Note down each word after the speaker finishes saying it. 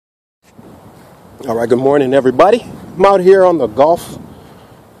All right, good morning, everybody. I'm out here on the golf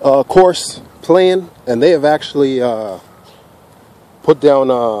course playing, and they have actually put down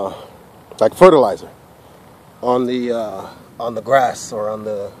like fertilizer on the grass or on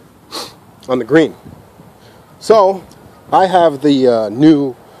the green. So I have the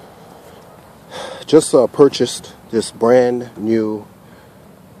new, just purchased this brand new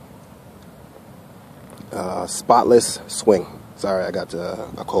Spotless swing. Sorry, I got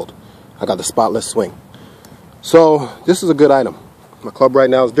a cold. I got the Spotless swing. So this is a good item. My club right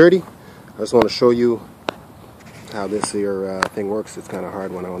now is dirty. I just want to show you how this here thing works. It's kind of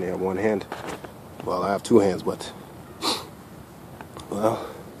hard when I only have one hand. Well, I have two hands, but well,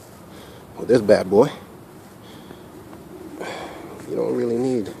 with this bad boy, you don't really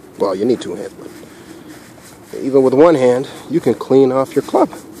need, well, you need two hands, but even with one hand, you can clean off your club.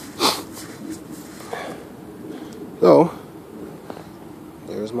 So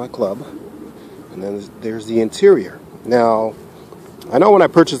there's my club, and then there's the interior. Now, I know when I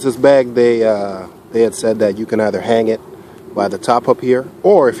purchased this bag, they had said that you can either hang it by the top up here,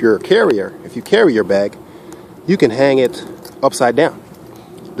 or if you're a carrier, if you carry your bag, you can hang it upside down.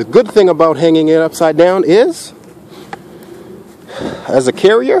 The good thing about hanging it upside down is, as a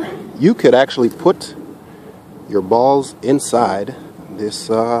carrier, you could actually put your balls inside this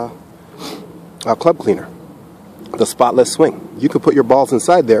club cleaner, the Spotless swing. You could put your balls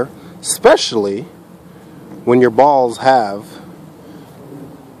inside there, especially when your balls have,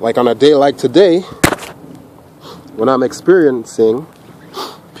 like on a day like today, when I'm experiencing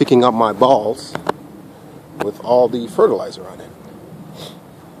picking up my balls with all the fertilizer on it.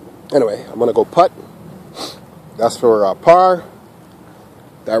 Anyway, I'm gonna go putt. That's for par.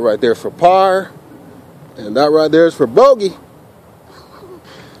 That right there is for par, and that right there is for bogey.